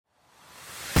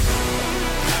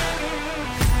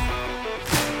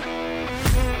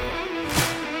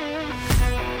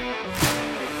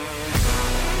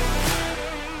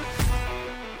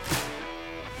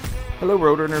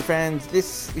Hello, Roadrunner fans.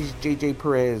 This is JJ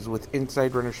Perez with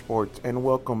Inside Runner Sports, and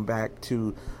welcome back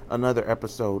to another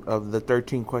episode of the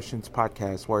 13 Questions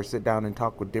podcast, where I sit down and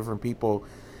talk with different people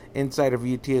inside of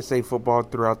UTSA football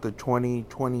throughout the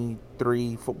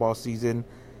 2023 football season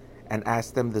and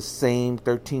ask them the same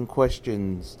 13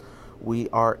 questions. We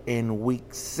are in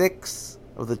week 6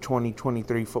 of the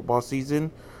 2023 football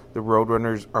season. The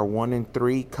Roadrunners are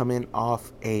 1-3, coming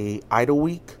off a idle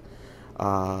week,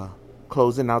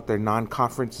 closing out their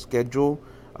non-conference schedule.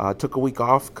 Took a week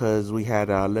off because we had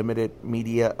limited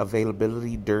media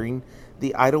availability during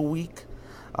the idle week.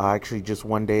 Actually, just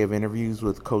one day of interviews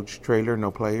with Coach Traylor,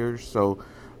 no players. So,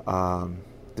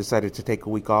 decided to take a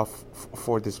week off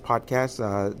for this podcast.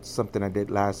 It's something I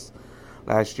did last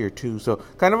year too. So,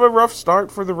 kind of a rough start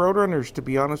for the Roadrunners, to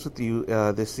be honest with you,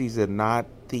 this season. Not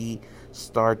the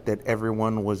start that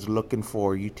everyone was looking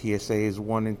for. UTSA is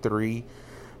 1-3.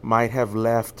 Might have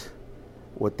left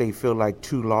what they feel like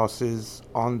 2 losses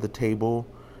on the table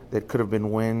that could have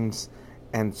been wins,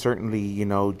 and certainly,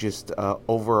 just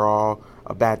overall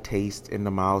a bad taste in the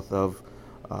mouth of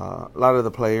a lot of the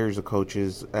players, the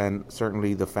coaches, and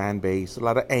certainly the fan base. A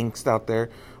lot of angst out there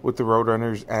with the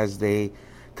Roadrunners as they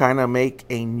kind of make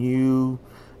a new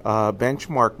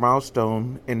benchmark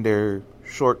milestone in their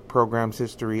short program's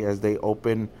history as they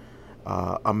open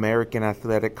American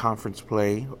Athletic Conference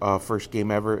play, first game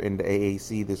ever in the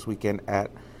AAC this weekend at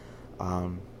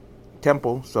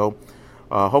Temple. So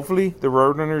hopefully the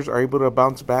Roadrunners are able to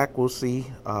bounce back. We'll see.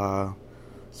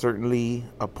 Certainly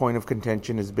a point of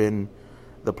contention has been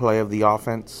the play of the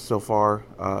offense so far.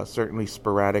 Certainly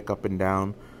sporadic up and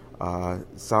down.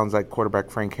 Sounds like quarterback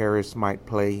Frank Harris might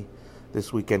play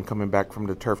this weekend coming back from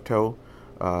the turf toe.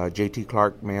 JT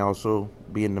Clark may also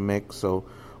be in the mix. So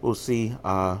we'll see.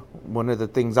 One of the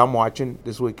things I'm watching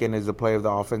this weekend is the play of the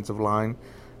offensive line.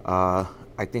 I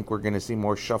think we're going to see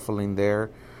more shuffling there.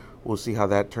 We'll see how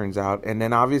that turns out. And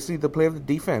then obviously the play of the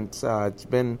defense. It's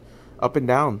been up and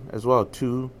down as well.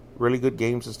 2 really good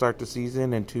games to start the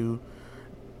season and 2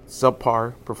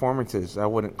 subpar performances. I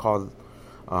wouldn't call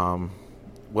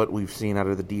what we've seen out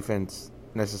of the defense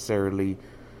necessarily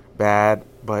bad,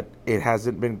 but it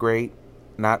hasn't been great.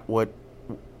 Not what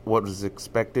was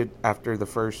expected after the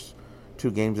first 2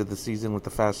 games of the season with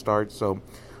the fast start. So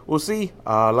we'll see.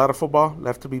 A lot of football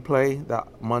left to be played. The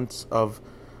months of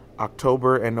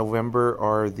October and November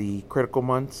are the critical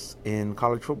months in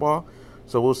college football.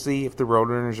 So we'll see if the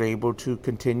Roadrunners are able to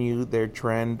continue their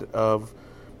trend of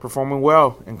performing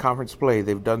well in conference play.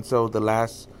 They've done so the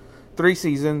last 3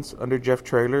 seasons under Jeff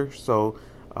Traylor. So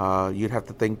you'd have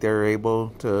to think they're able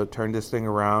to turn this thing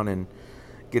around and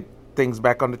get things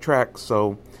back on the track.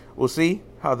 So we'll see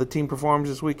how the team performs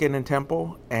this weekend in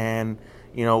Temple. And,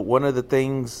 one of the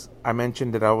things I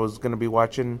mentioned that I was going to be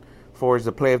watching for is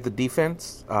the play of the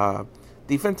defense.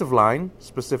 Defensive line,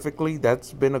 specifically,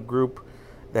 that's been a group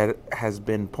that has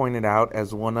been pointed out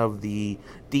as one of the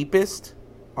deepest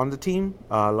on the team.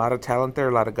 A lot of talent there,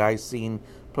 a lot of guys seeing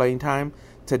playing time.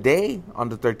 Today on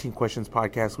the 13 Questions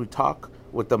podcast, we talk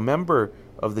with a member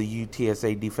of the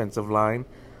UTSA defensive line,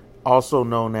 also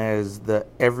known as the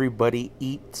Everybody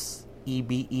Eats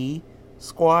EBE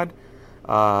squad.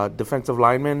 Defensive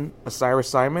lineman Asyrus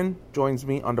Simon joins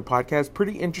me on the podcast.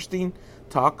 Pretty interesting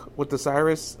talk with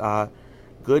Asyrus.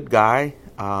 Good guy.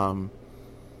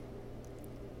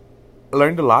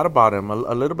 Learned a lot about him,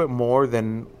 a little bit more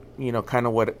than kind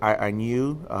of what I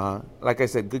knew. Like I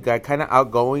said, good guy, kind of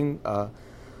outgoing,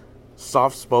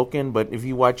 soft-spoken. But if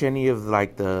you watch any of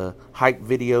the hype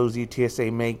videos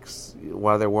UTSA makes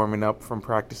while they're warming up from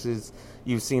practices,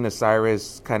 you've seen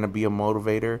Asyrus kind of be a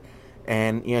motivator.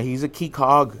 And, he's a key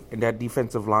cog in that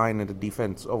defensive line and the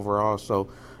defense overall. So,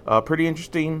 pretty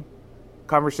interesting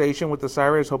conversation with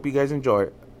Asyrus. Hope you guys enjoy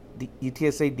it. The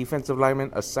UTSA defensive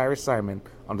lineman Asyrus Simon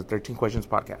on the 13 Questions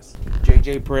podcast.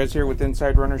 JJ Perez here with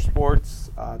Inside Runner Sports.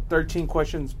 13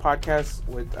 Questions podcast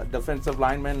with defensive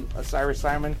lineman Asyrus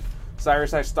Simon.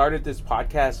 Cyrus, I started this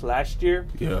podcast last year.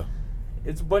 Yeah.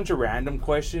 It's a bunch of random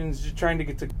questions, just trying to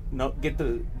get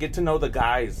to know the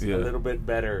guys a little bit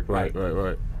better.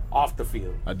 Right. Off the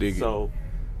field. I dig it. So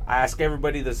I ask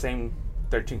everybody the same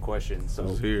 13 questions. So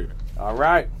let's hear it. All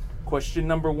right. Question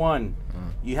number 1.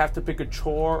 You have to pick a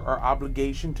chore or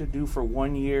obligation to do for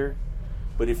 1 year,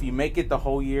 but if you make it the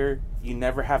whole year, you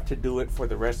never have to do it for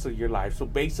the rest of your life. So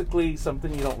basically,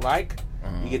 something you don't like,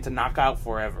 you get to knock out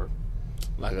forever.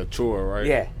 Like a chore,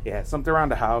 right? Yeah. Something around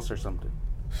the house or something.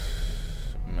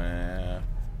 Man.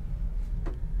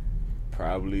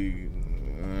 Probably,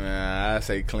 I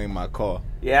say clean my car.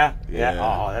 Yeah.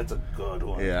 Oh, that's a good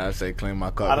one. Yeah, I say clean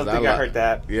my car. I don't think I heard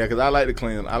that. Yeah, because I like to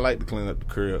clean up the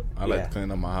crib. I like to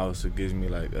clean up my house. It gives me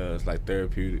it's like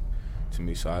therapeutic to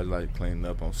me. So I like cleaning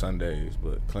up on Sundays.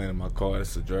 But cleaning my car,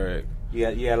 it's a drag. Yeah,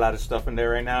 you got a lot of stuff in there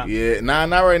right now? Yeah, not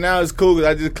right now. It's cool because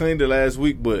I just cleaned it last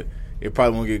week, but it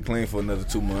probably won't get clean for another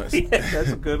 2 months. Yeah,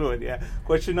 that's a good one, yeah.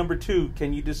 Question number 2.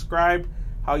 Can you describe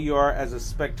how you are as a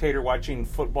spectator watching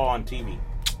football on TV?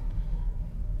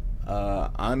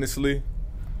 Honestly,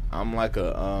 I'm like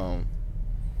I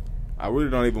really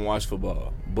don't even watch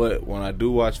football. But when I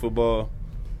do watch football,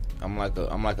 I'm like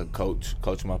a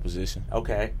coach my position.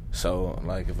 Okay. So,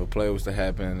 like, if a play was to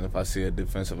happen, if I see a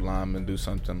defensive lineman do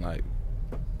something, like,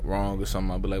 wrong or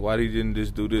something, I'll be like, why didn't you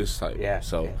just do this type? Yeah.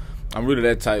 So, I'm really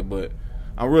that type, but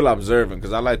I'm real observant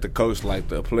because I like to coach, like,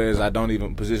 the players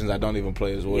positions I don't even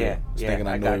play as well. Yeah. Thinking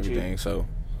I know everything, so.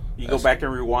 You go back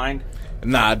and rewind?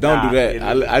 Nah, I don't do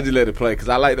that. I just let it play because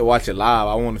I like to watch it live.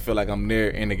 I want to feel like I'm there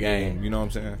in the game. Yeah. You know what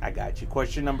I'm saying? I got you.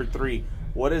 Question number 3.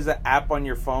 What is an app on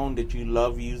your phone that you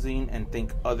love using and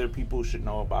think other people should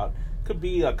know about? Could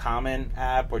be a common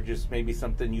app or just maybe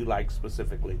something you like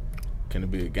specifically. Can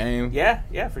it be a game?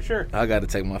 Yeah, for sure. I got to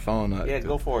take my phone out. Yeah,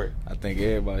 go for it. I think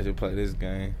everybody should play this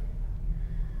game.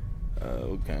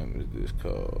 What game is this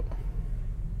called?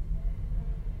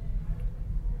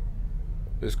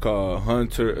 It's called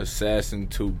Hunter Assassin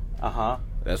 2. Uh-huh.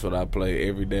 That's what I play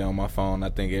every day on my phone. I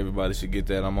think everybody should get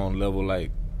that. I'm on level,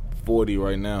 40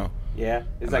 right now. Yeah?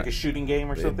 It's like a shooting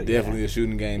game or something? Definitely a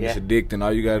shooting game. Yeah. It's addicting.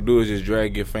 All you got to do is just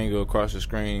drag your finger across the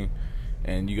screen,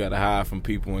 and you got to hide from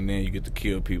people, and then you get to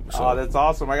kill people. So. Oh, that's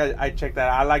awesome. I check that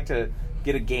out. I like to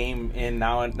get a game in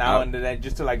now and then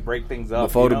just to, break things up.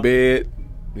 Before the bed,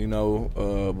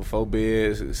 before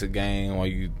bed, it's a game while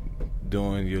you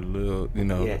doing your little,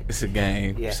 it's a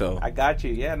game. Yeah, so I got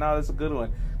you. Yeah, no, that's a good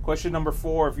one. Question number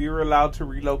 4, if you were allowed to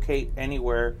relocate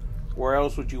anywhere, where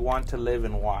else would you want to live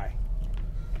and why?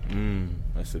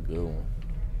 That's a good one.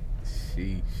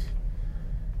 Sheesh.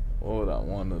 Where would I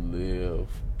want to live?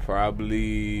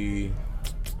 Probably,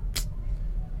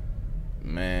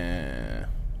 man.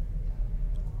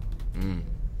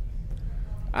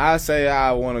 I say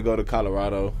I want to go to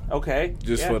Colorado. Okay.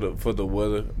 Just for the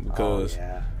weather because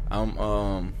I've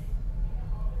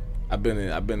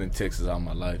been in Texas all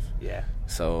my life. Yeah.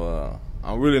 So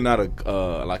I'm really not a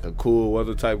cool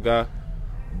weather type guy,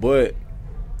 but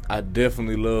I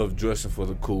definitely love dressing for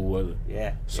the cool weather.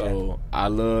 Yeah. So I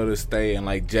love to stay in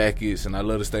jackets and I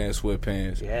love to stay in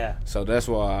sweatpants. Yeah. So that's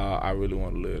why I really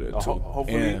want to live there too.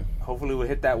 Hopefully we'll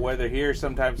hit that weather here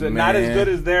sometimes. Not as good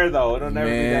as there though. It'll never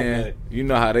be that good. You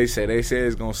know how they say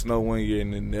it's gonna snow one year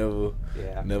and it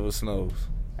never snows.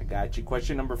 I got you.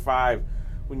 Question number 5.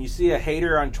 When you see a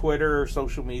hater on Twitter or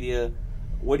social media,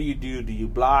 what do you do? Do you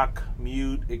block,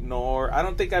 mute, ignore? I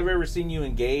don't think I've ever seen you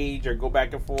engage or go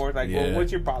back and forth. Well,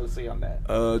 what's your policy on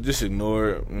that? Just ignore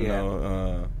it. You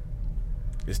know,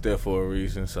 it's there for a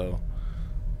reason. So,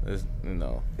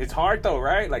 it's hard though,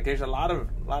 right? There's a lot of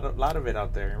it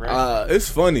out there, right? It's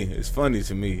funny. It's funny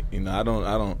to me. I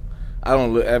don't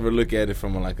ever look at it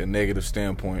from a negative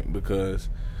standpoint because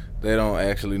they don't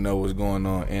actually know what's going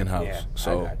on in house. Yeah,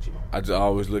 so I just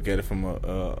always look at it from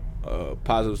a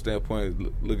positive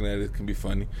standpoint. Looking at it can be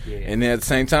funny, and then at the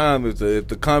same time, if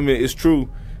the comment is true,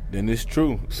 then it's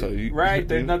true. So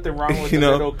there's nothing wrong with a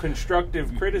little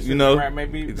constructive criticism, right?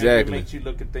 Maybe it makes you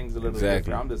look at things a little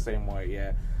different. I'm the same way.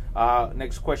 Yeah.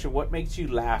 Next question: what makes you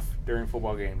laugh during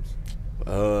football games?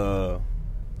 I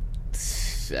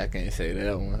can't say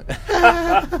that one.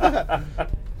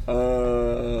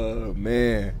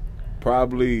 Man,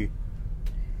 probably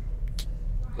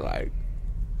alright,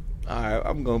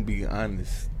 I'm gonna be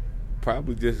honest.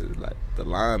 Probably just the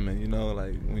lineman,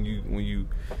 when you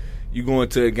go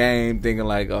into a game thinking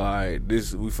alright,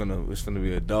 it's finna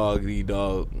be a dog eat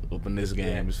dog up in this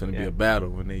game. It's finna be a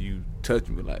battle, and then you touch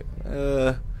me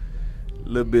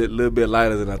little bit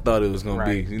lighter than I thought it was gonna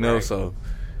be. So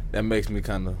that makes me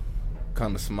kind of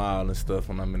smile and stuff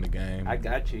when I'm in the game. I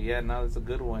got you. Yeah, no, that's a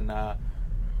good one.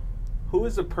 Who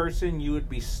is a person you would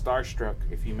be starstruck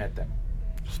if you met them?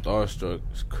 Starstruck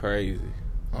is crazy.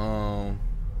 Oh,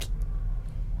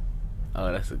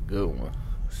 that's a good one.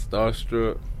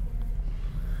 Starstruck,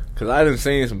 cause I done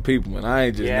seen some people and I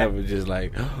ain't just never just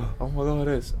oh my god,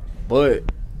 that's. But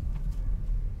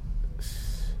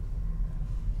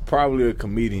probably a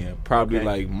comedian,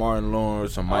 probably Martin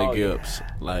Lawrence or Mike Epps.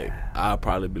 I'll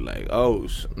probably be oh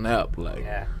snap,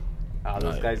 yeah. Oh,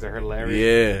 those guys are hilarious.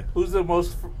 Yeah. Who's the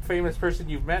most famous person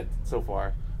you've met so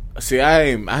far? See,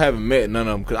 I haven't met none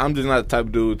of them because I'm just not the type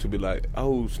of dude to be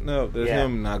oh snap, that's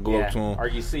him, and I go up to him. Or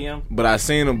you see him? But I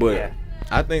seen him, but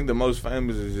I think the most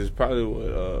famous is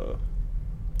probably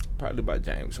probably by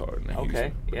James Harden.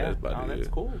 Okay, yeah, that's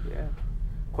cool. Yeah.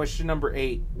 Question number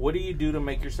 8: what do you do to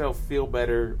make yourself feel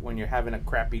better when you're having a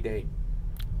crappy day?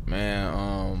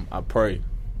 Man, I pray.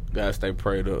 Gotta stay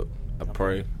prayed up. I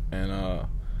pray and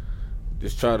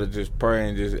just try to just pray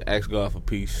and just ask God for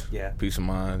peace. Yeah, peace of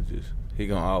mind. Just He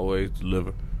gonna always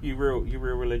deliver. You real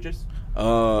religious?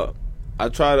 I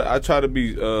try to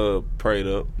be prayed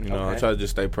up. You know, Okay. I try to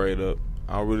just stay prayed up.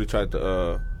 I don't really try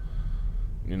to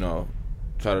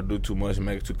try to do too much and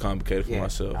make it too complicated for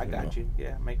myself. I got you.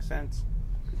 Yeah, makes sense.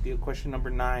 Good deal. Question number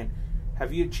 9: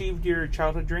 have you achieved your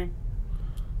childhood dream?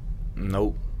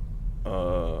 Nope.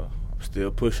 I'm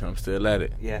still pushing. I'm still at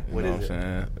it. Yeah. What is it? I'm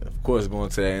saying? Of course, going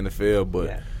to the NFL,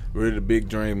 but really the big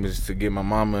dream is to get my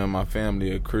mama and my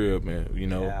family a crib, and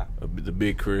the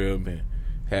big crib, and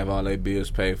have all their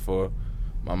bills paid for.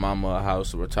 My mama a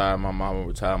house, retire my mama,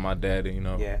 retire my daddy.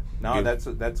 Yeah. No, that's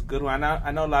a good one.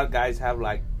 I know a lot of guys have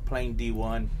like playing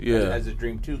D1 as a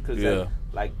dream too, because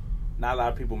like not a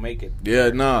lot of people make it. Yeah,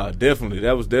 definitely.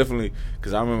 That was definitely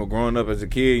because I remember growing up as a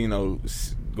kid.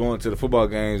 Going to the football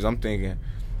games. I'm thinking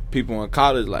people in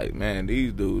college like, man,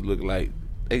 these dudes look like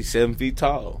they 7 feet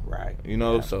tall. Right.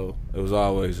 So it was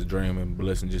always a dream and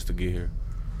blessing just to get here.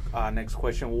 Next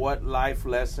question: what life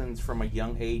lessons from a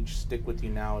young age stick with you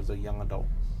now as a young adult?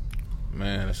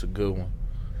 Man, that's a good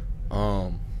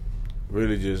one.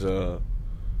 Really just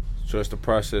trust the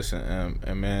process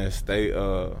and man, stay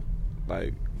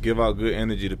give out good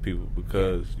energy to people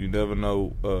because you never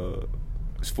know.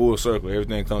 It's full circle.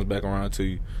 Everything comes back around to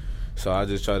you. So I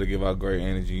just try to give out great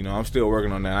energy. I'm still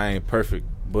working on that. I ain't perfect,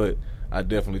 but I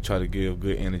definitely try to give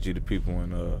good energy to people,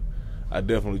 and I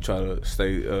definitely try to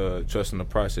stay trusting the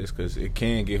process because it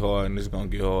can get hard and it's gonna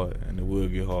get hard and it will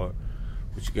get hard.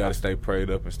 But you gotta stay prayed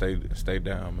up and stay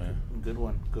down, man. Good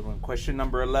one. Question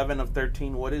number 11 of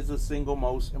 13: what is the single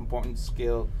most important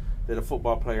skill that a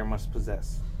football player must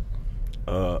possess?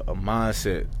 A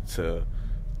mindset to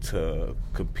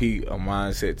compete, a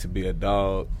mindset to be a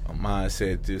dog, a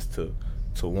mindset just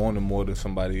to want it more than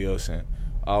somebody else, and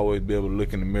always be able to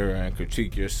look in the mirror and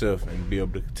critique yourself and be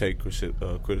able to take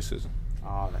criticism.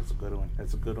 Oh, that's a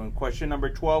good one. Question number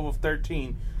 12 of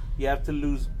 13: you have to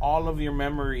lose all of your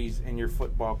memories in your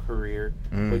football career,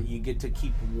 but you get to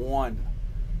keep one.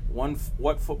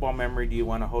 What football memory do you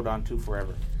want to hold on to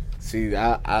forever? See,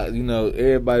 I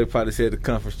everybody probably said the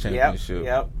conference championship.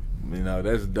 Yep.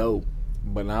 That's dope.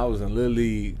 But when I was in Little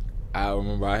League, I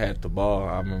remember I had the ball.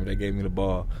 I remember they gave me the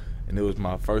ball, and it was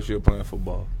my first year playing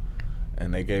football.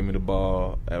 And they gave me the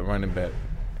ball at running back.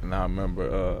 And I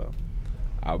remember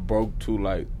I broke to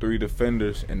like 3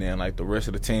 defenders, and then like the rest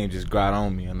of the team just got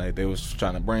on me, and like they was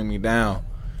trying to bring me down.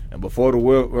 And before the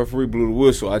referee blew the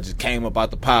whistle, I just came up out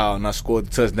the pile and I scored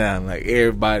the touchdown. Like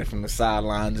everybody from the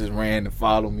sideline just ran and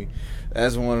followed me.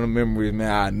 That's one of the memories,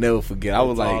 man, I'll never forget. I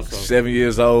was like awesome. 7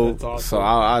 years old, so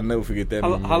I'll never forget that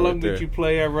memory. How long did you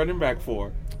play at running back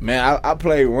for? Man, I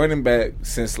played running back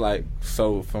since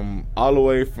from all the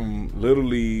way from Little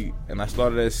League, and I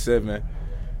started at 7.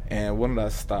 And when did I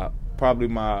stop? Probably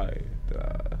my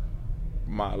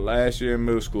last year in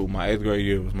middle school, my 8th grade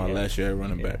year was my last year at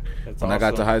running back. That's when awesome. I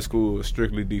got to high school, it was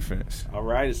strictly defense. All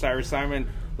right, Asyrus Simon,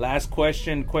 last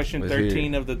question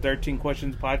 13 of the 13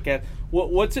 Questions podcast.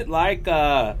 What's it like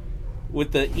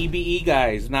with the EBE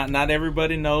guys? Not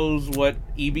everybody knows what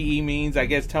EBE means. I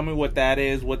guess tell me what that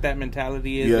is, what that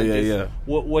mentality is. Yeah.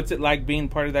 What's it like being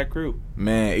part of that crew?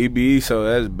 Man, EBE, so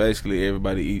that's basically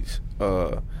everybody eats.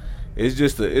 It's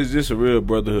just a real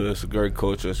brotherhood. It's a great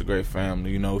culture. It's a great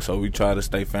family, So we try to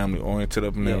stay family oriented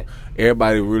up in there.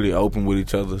 Everybody really open with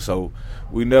each other. So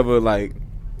we never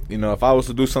if I was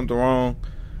to do something wrong,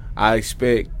 I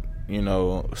expect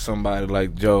somebody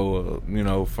like Joe,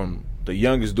 from the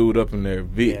youngest dude up in there,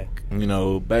 Vic,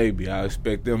 baby. I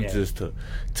expect them just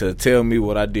to tell me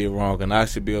what I did wrong, and I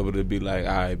should be able to be like,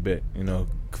 all right, bet,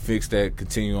 fix that,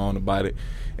 continue on about it.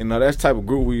 That's the type of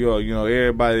group we are.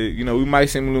 Everybody, we might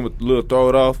seem a little throw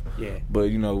it off, but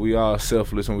we all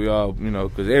selfless, and we all,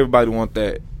 because everybody want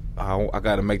that. I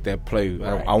got to make that play.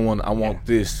 Right. I want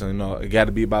this. It got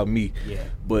to be about me. Yeah.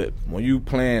 But when you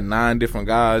playing 9 different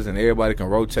guys and everybody can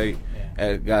rotate,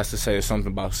 it got to say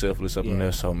something about selfless up in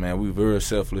there. So man, we very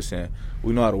selfless, and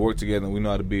we know how to work together. And we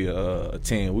know how to be a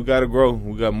team. We got to grow.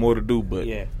 We got more to do, but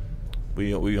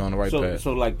we on the right path.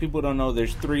 So like people don't know,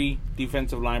 there's 3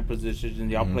 defensive line positions,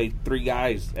 and y'all play 3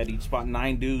 guys at each spot,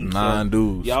 9 dudes. 9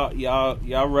 dudes.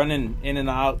 Y'all running in and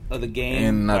out of the game. In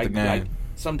and out the game.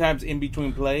 Sometimes in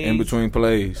between plays. In between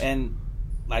plays. And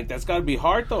Like, that's got to be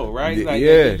hard, though, right? Like,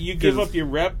 yeah. you give up your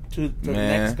rep to the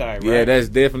next guy, right? Yeah, that's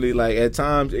definitely, like, at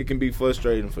times it can be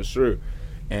frustrating for sure.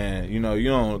 And, you know, you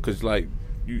don't, because, like,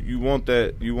 you want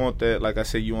that, like I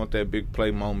said, you want that big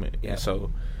play moment. Yeah. And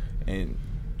so, and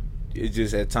it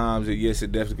just, at times, yes,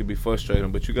 it definitely can be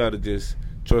frustrating, but you got to just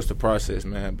trust the process,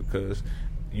 man, because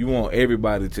you want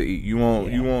everybody to eat. You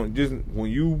want just, when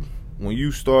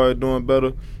you start doing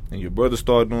better, and your brother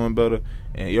start doing better,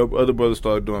 and your other brother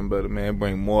start doing better, man,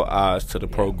 bring more eyes to the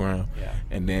program. Yeah.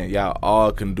 And then y'all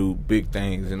all can do big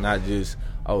things and not just,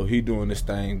 oh, he doing this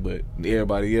thing, but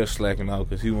everybody else slacking off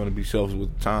because he want to be selfish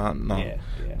with time. No. Yeah.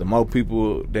 The more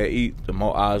people that eat, the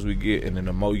more eyes we get, and then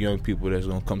the more young people that's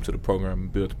going to come to the program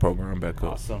and build the program back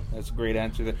up. Awesome. That's a great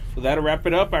answer. Well, that'll wrap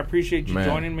it up. I appreciate you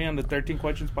joining me on the 13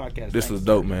 Questions podcast. This was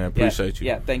dope, man. Appreciate you.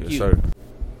 Yeah, thank you. Sir.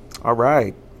 All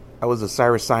right. That was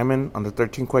Asyrus Simon on the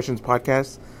 13 Questions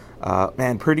podcast.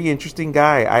 Man, pretty interesting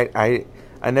guy.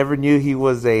 I never knew he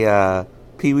was a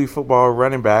Pee Wee football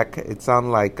running back. It sounded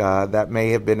like that may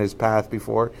have been his path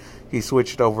before he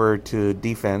switched over to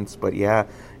defense. But yeah,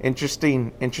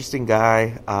 interesting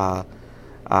guy.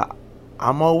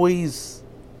 I'm always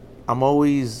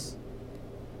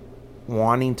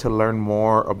wanting to learn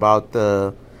more about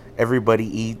the everybody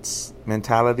eats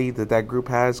mentality that group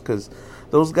has, because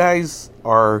those guys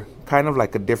are kind of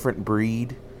like a different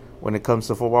breed when it comes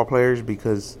to football players,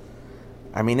 because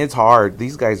I mean, it's hard.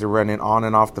 These guys are running on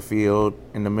and off the field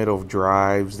in the middle of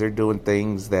drives. They're doing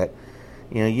things that,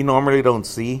 you normally don't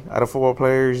see out of football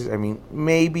players. I mean,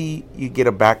 maybe you get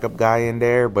a backup guy in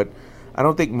there, but I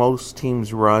don't think most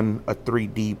teams run a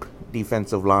 3-deep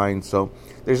defensive line. So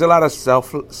there's a lot of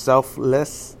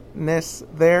selflessness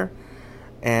there,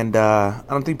 and I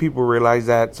don't think people realize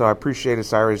that. So I appreciate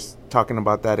Asyrus talking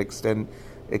about that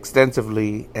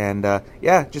extensively, and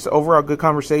just overall good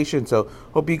conversation. So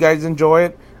hope you guys enjoy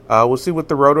it. We'll see what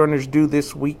the Roadrunners do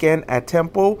this weekend at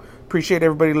Temple. Appreciate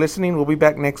everybody listening. We'll be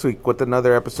back next week with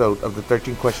another episode of the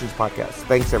 13 Questions podcast.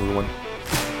 Thanks, everyone.